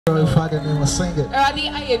If I can even sing it.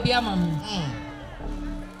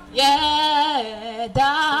 Yeah,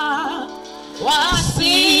 da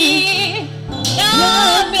wasi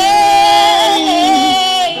yame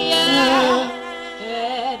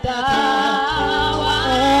yeah da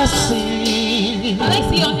wasi. Can I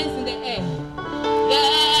see your hands in the air?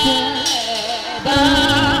 Yeah da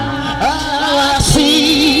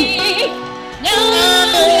wasi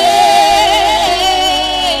yame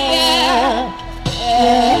yeah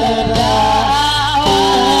da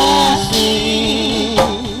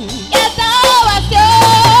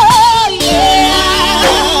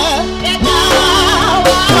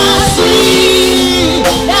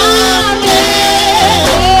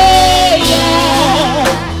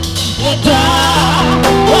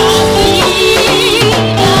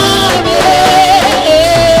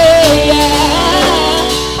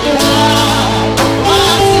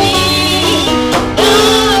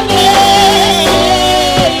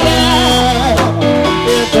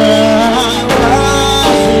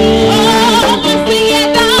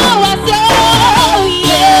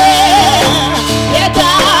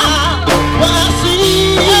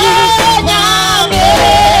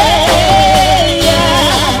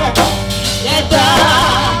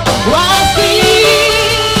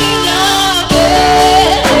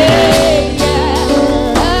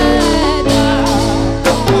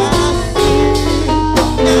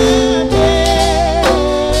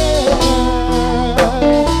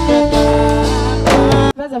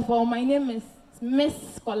My name is Miss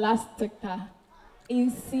Scholastica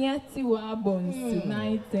in Tiwaa Bones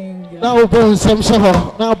Nightingale. Now bones some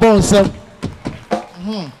now bones some.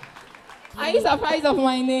 Are you surprised of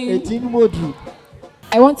my name? 18 Modu.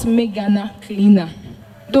 I want to make Ghana cleaner.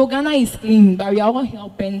 Though Ghana is clean, but we are all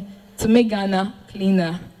helping to make Ghana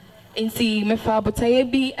cleaner. And see, my father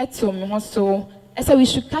be at home so I said we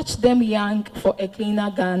should catch them young for a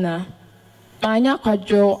cleaner Ghana. I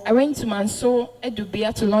went to Manso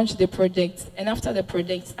Edubia to launch the project, and after the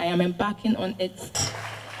project, I am embarking on it.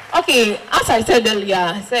 Okay, as I said earlier,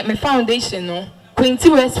 I said my foundation, no, Queen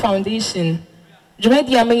Tiwaa Foundation.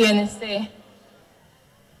 Jumedia me say,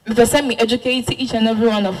 me educate each and every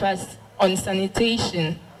one of us on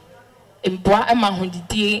sanitation. In Boa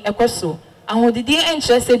Mahudie, Ecoso, and who did the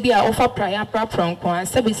interest be I offer prior pronko and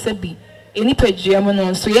sebi any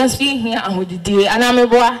pegiamono, so yes, we here and who did and I'm a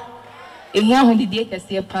boy. In here, who did you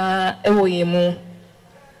see a pa away mo?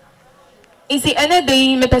 Is it any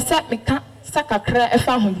day me percent me can't sack a cra a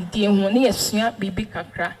family dear who near snap be big a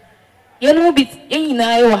cra? You know, bit any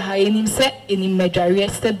night or high in him set in him majority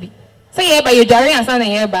stubby. Say, by your jarry and son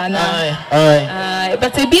here by now.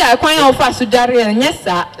 But to be a quite of fast to jarry and yes,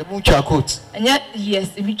 sir, the mucha coat. And yet,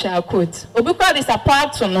 yes, the mucha coat. Obuka is a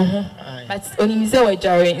part from no home, but only Miss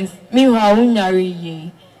Jarry, meanwhile,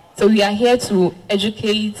 so we are here to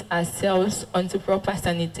educate ourselves onto proper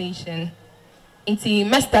sanitation. Inti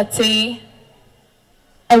mestate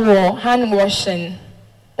hand washing.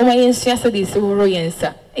 My yesterday is over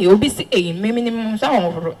yensa. You be see a minimum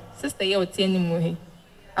over. Sister, you're telling me.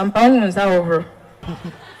 I'm pounding us over.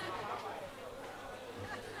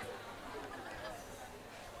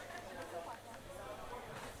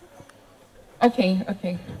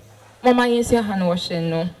 Okay. Mama, is hand washing,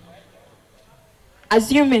 no.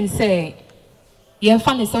 Assuming say, you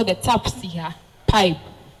find so the tap see her pipe.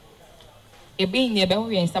 You be in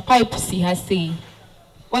your and the pipe see her say,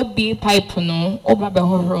 what be pipe no over the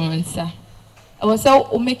horror answer. I was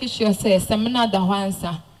so making sure say seminar the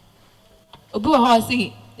answer. Obu ha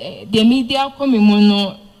say the media come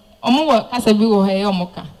mono omo wa kasa bi wo ha e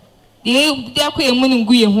omoka. The akwa emu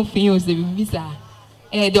ngu ye ho fin o se bi visa.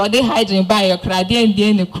 The other hygiene by your crade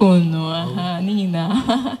and the cone no aha ni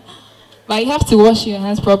na. But you have to wash your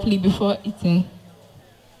hands properly before eating.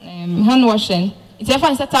 Hand washing. It's if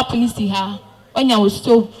I set up in this here, when you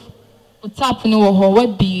soap, tap no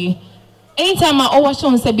what be. Anytime I wash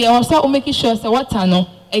on say, I was making sure say water no,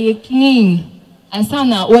 clean and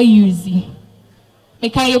sana what using.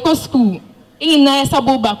 Make I go school. Na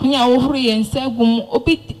sabo back when you over and say gum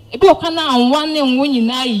obi okana and one name when you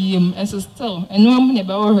na yim and so still and no one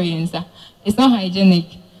never worry. It's not hygienic.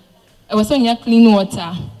 I was on your clean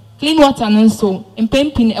water. Clean water and so in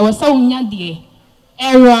pimping I was so nyadie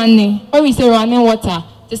running when we say running water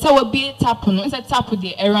the say will be tap no say tap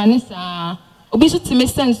the running sa obi so to make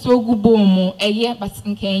sense so go bomo but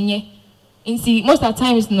nkenye see most of the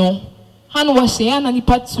times no hand wash ya na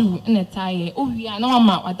nipa two in a tie oh we are no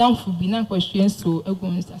ma wadam fu bi na question so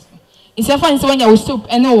egum sa so in say fan say when you soap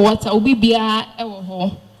and water obi bia e wo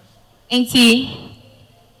ho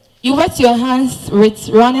you wet your hands with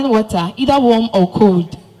running water either warm or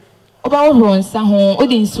cold. About runs,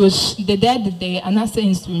 Odin so the day, and I say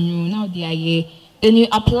you now the aye. Then you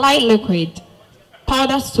apply liquid,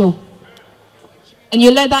 powder soap, and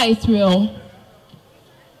you let that it real.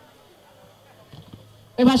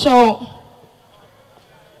 If I show,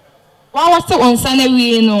 what was the on Sunday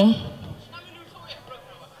we know?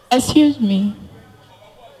 Excuse me.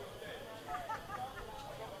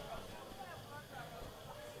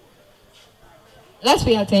 Let's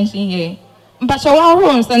pay attention here. But you want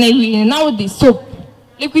runs and we now the soap,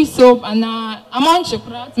 liquid soap, and amount of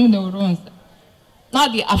crowds in the runs. Now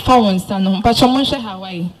the affluence and but you munch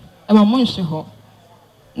Hawaii, and my munch ho.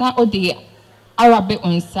 Now the Arabic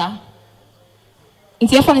on sa.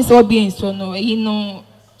 It's your funny so being so no, you know,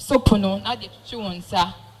 soap no, now the two on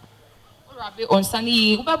sa. Arabic on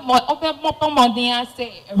sunny, over more than I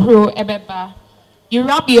say, row ebeba. You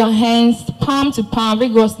rub your hands palm to palm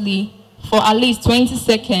vigorously for at least 20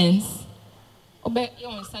 seconds. Obe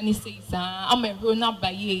on sunny says, I'm a grown up by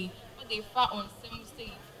ye, but they far on some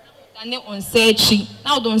say, and on say she.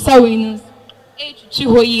 Now don't say winners, chi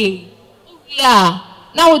ho ye. Yeah,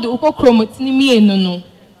 now the uko chromotini me no.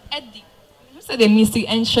 Eddie, you said the missing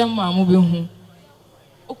and shama moving home.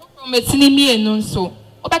 Uko chromotini me no so.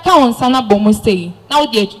 Obeka on sana bomo say, now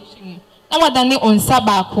the chi. Now than on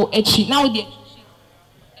sabako echi, now the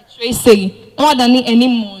chi. Say, no than any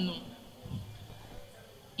more.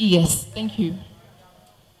 Yes, thank you.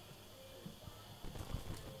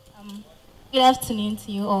 Good afternoon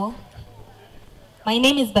to you all. My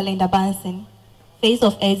name is Belinda Banson, face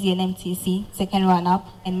of SDNMTC, second run-up,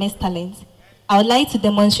 and Miss Talent. I would like to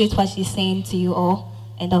demonstrate what she's saying to you all,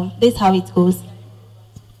 and this is how it goes.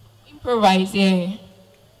 Improvise, yeah.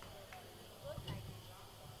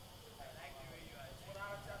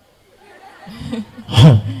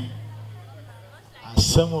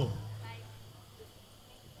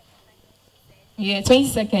 Yeah, 20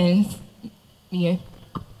 seconds. Yeah.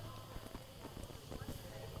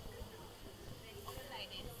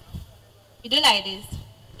 You do like this,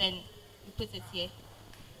 then you put it here.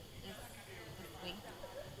 This way.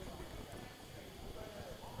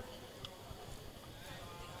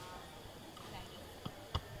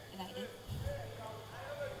 Like this.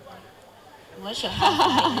 You wash your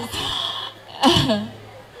hands like this.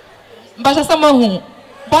 But someone who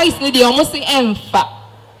boys need the almost say emfa.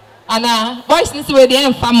 And boys need to wear the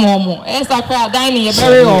emfa momo. It's a crowd dining a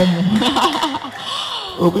very home.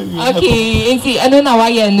 Okay, and see, I don't know why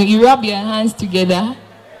you rub your hands together.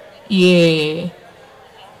 Yeah.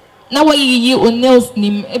 Now what you on nails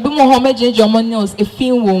name? A bit more homage on nails, a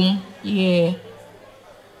thin womb. Yeah.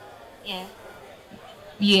 Yeah.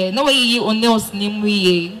 Yeah. Now what you on nails name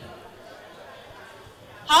we.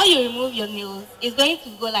 How you remove your nails is going to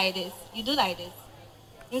go like this. You do like this.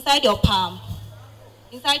 Inside your palm.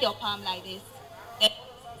 Inside your palm like this. Then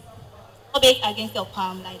rub it against your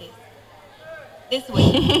palm like this. This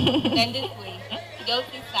way, then this way, go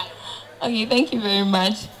this side. Okay, thank you very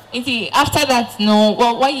much. You see, after that, no,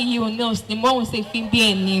 well, why you know, the one will say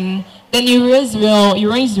Phoebe and him, then you raise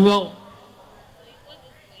well.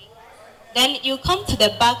 Then you come to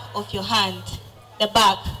the back of your hand, the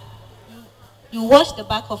back. You wash the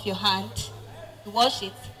back of your hand, you wash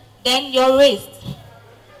it. Then your wrist,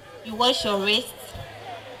 you wash your wrist.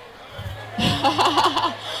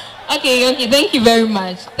 Okay, thank you very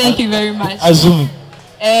much. Thank you very much. Assuming.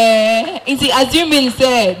 Assuming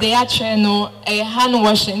say they are trying hand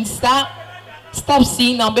washing. Stop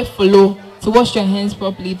seeing number follow to wash your hands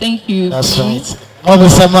properly. Thank you. That's right.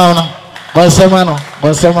 Bonsemano.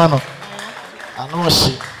 I know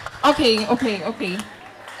she. Okay.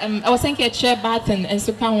 I was thinking a chair bath and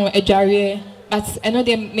so come a jar, but I know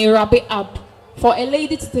they may wrap it up for a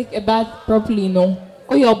lady to take a bath properly. No,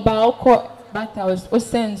 or your bow bathhouse or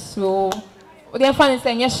sense so they're finding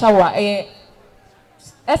saying yes shower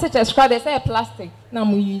such as they say plastic now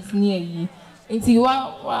we use near you into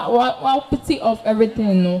one pity of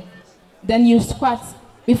everything no then you squat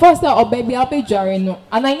before say oh baby I'll be jarring no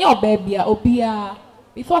and I know baby I'll be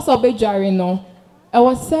before say I'll be jarring no I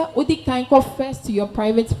was say udi can go first to your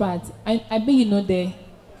private part I be you know there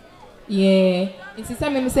yeah it's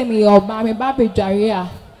the say me your baby jarring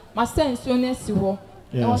my sense so next to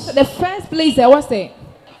yes. The first place I was saying,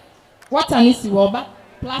 what an issue about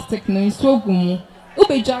plastic no is so good.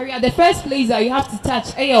 The first place that you have to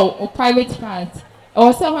touch or private part. I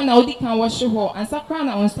was saying when I can wash your and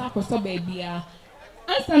Sakrana on Sako so baby. And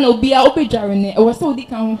no be a Ubejari, I was so they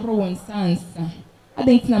can roll on sans. I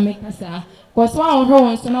didn't make us because one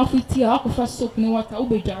roll so now 50 I could first soak no water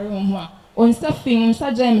Ubejari on stuffing on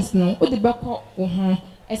Sir James no, or the back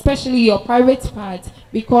especially your private part,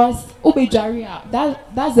 because Ubejaria,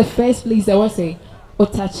 that's the first place I was say,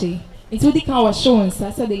 Otachi. It's what they can was showing,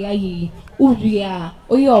 so they are Uria,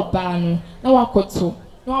 Oyobano, no Wakoto,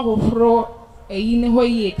 no Wafro, a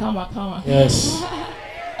Yinehoye, Kama. Yes.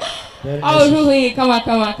 Oh, really,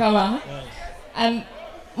 Kama. And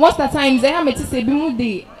most of the times, they have me to say,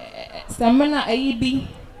 Bimudi, Samana, Aibi,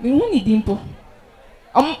 Bimuni Dimpo.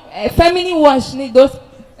 Feminine wash need those,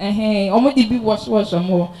 almost be wash or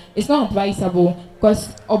more. It's not advisable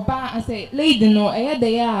because Oba, I say, lady, no,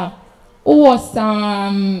 they are. Was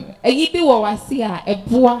a yibi was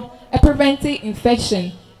a preventive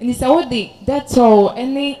infection. And it's all the that's all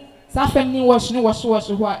any feminine wash no wash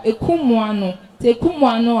what a kumwano, take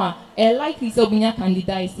kumwano, a likely so be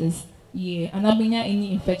candidiasis. Yeah, and I mean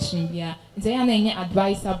any infection, yeah. It's any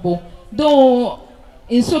advisable. Though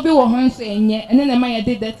in so be one saying, and then I might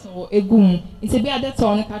did that or a goom. It's a be at that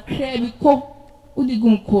on a crab co, Udi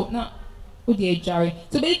goom coat, not Udi jarry.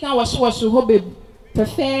 So basically, I was hope.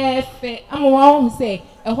 Perfect. I'm one who say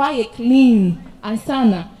a why clean and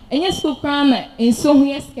sana. And yes, so crown in so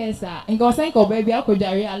many scarcer and go thank baby I could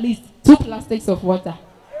diarrhea at least 2 plastics of water.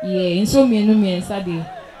 Yeah, in so many no and sadly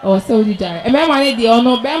or so did diarrhea. And man the or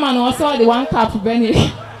no bearman also the 1 cup Benny.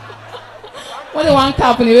 What the 1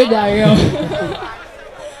 cup in the diarrhea.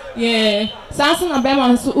 Yeah, Samson and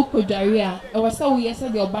bearman so uko diarrhea. I was so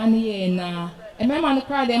yesterday or banny and a man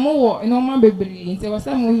cried them more in all my baby. There was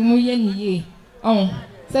some ye. Oh,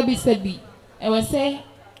 Sabi. I was say,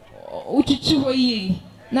 Uchichu ye.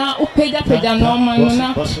 Now, Upeda no man.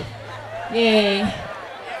 Yeah.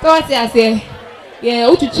 So I say, yeah,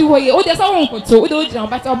 Uchichu ye. Oh, there's a uncle to Udojan,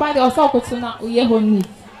 but our body or so to now, ye honey.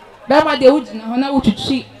 Bama de Ujina, Hona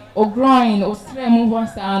Uchichi, or groin, or strem,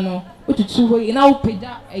 once I know. Uchichu ye. Now,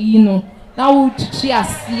 Peda, you know. Now, Uchichi, I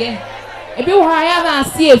see. If you hire,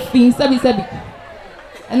 see a thing, Sabi.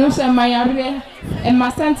 And also my area and my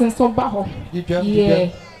sentence so baho. Yeah.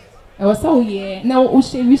 I was so yeah. Now we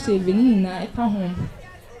save in at home.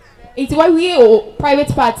 It's why we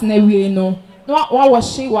private partner we know. No what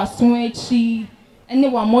was she was she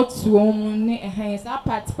anyone more to own hands our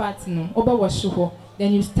partner over was sure.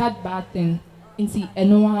 Then you start batting into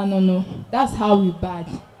no. That's how we bad.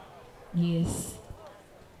 Yes.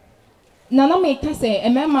 Nana make say a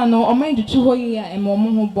member no or mind to chew here and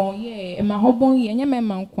more bon ye and my hobon ye and your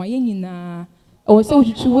member quiet na or so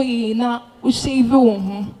to chew ye now we shave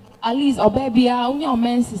you at least or baby on your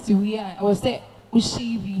men's to we are or say we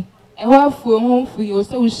shave you and what for home for you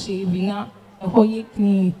so shave you now a whole ye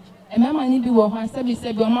clean and mamma need to work on said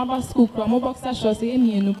your mother school from boxer short say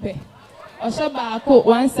me and no pay or shall back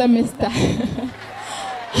 1 semester.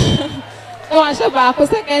 No, I shall back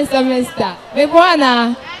 2nd semester. Before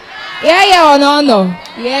now. Yeah, no.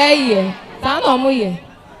 Yeah. Sana omoye.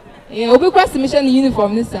 Yeah, obi kwasi mission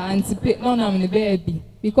uniform this and to pay no am the baby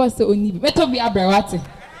because so only Metro be abrawate.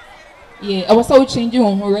 Yeah, I was so changing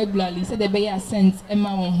on her regularly. Said the be sent Emma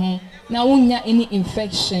on her. Now unya any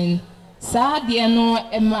infection. Sa dia no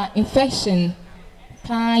Emma infection.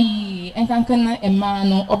 Kai and can Emma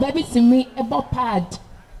no or baby to me about pad.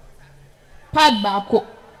 Pad bako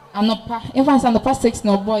anopa. If I stand the past 6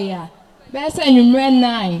 no boy ya. Best and you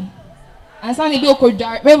 9. And Sunday be oko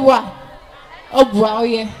jar. Remember oh boy,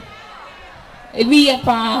 yeah. It be a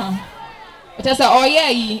pa. But I say, oh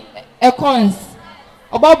yeah, a cons.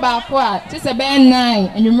 About back just a band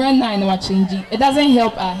 9 and you run 9 or change it. It doesn't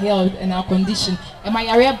help our health and our condition. And my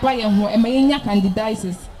area by and my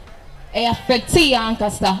candidiasis. I affect young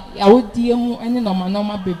casta. I would deal more any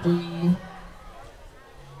normal baby.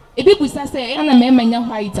 If people say, I'm a man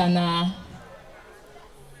white and a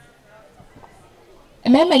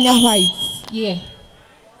man white. Yeah.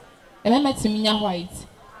 A man to me white.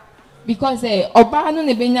 Because Oba no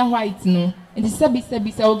ne benya white no. And the sabi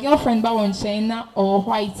or girlfriend ba on China or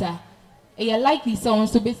whiter. A likely someone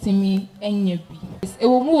to be to me and ye be. It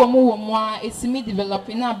will more it's me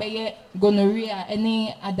developing now by gonorrhea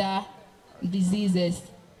any other diseases.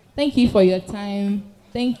 Thank you for your time.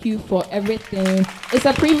 Thank you for everything. It's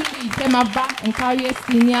a privilege to come back in Nkawie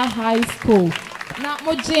Senior High School. Now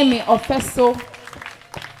mo Jamie Ofeso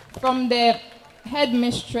from the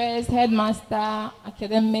headmistress, headmaster,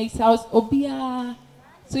 academics, house obia,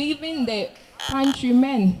 to even the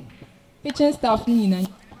countrymen, kitchen staff,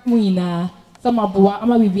 some abua,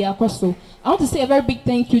 ama bibia koso. I want to say a very big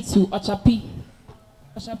thank you to Ochapi.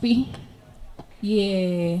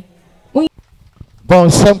 Yeah. Bon,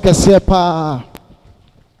 some can say pa.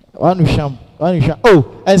 One sham.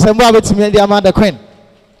 Oh, and some more to me the Amanda Queen.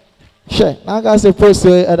 Sure, now I got supposed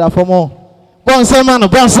to at a for more. Bon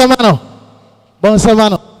Samano.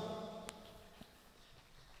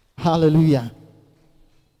 Hallelujah.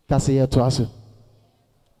 Kasiya to us.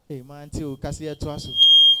 Hey, man, too, Kasiya to us.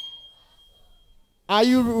 Are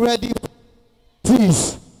you ready for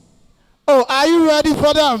this? Oh, are you ready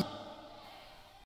for them?